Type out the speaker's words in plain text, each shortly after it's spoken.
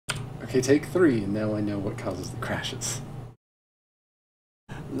Okay, take 3, and now I know what causes the crashes.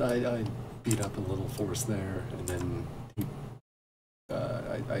 I beat up a little force there, and then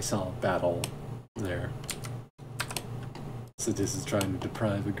I saw a battle there. Sidis is trying to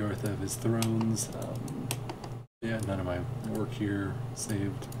deprive Agartha of his thrones. Yeah, none of my work here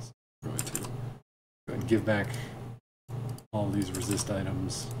saved. So I'm going to go and give back all these resist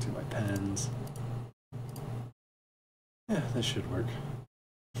items to my pens. Yeah, this should work.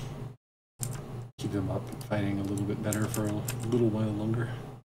 Keep them up fighting a little bit better for a little while longer.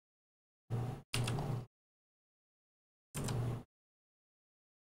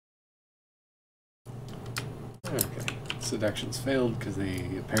 Okay, seductions failed because they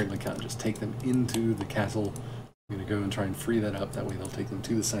apparently can't just take them into the castle. I'm going to go and try and free that up, that way they'll take them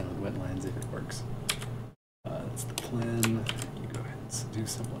to the Silent Wetlands if it works. That's the plan. You go ahead and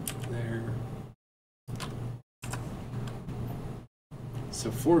seduce someone there. So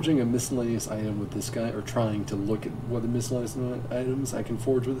forging a miscellaneous item with this guy, or trying to look at what the miscellaneous items I can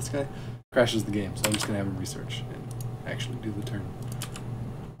forge with this guy, crashes the game, so I'm just going to have him research and actually do the turn.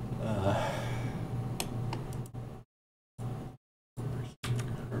 Well,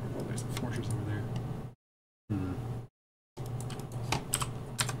 there's the fortress over there.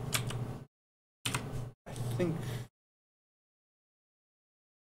 I think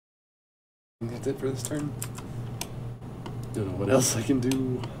that's it for this turn. Don't know what else I can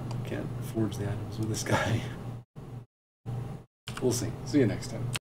do. Can't forge the items with this guy. We'll see. See you next time.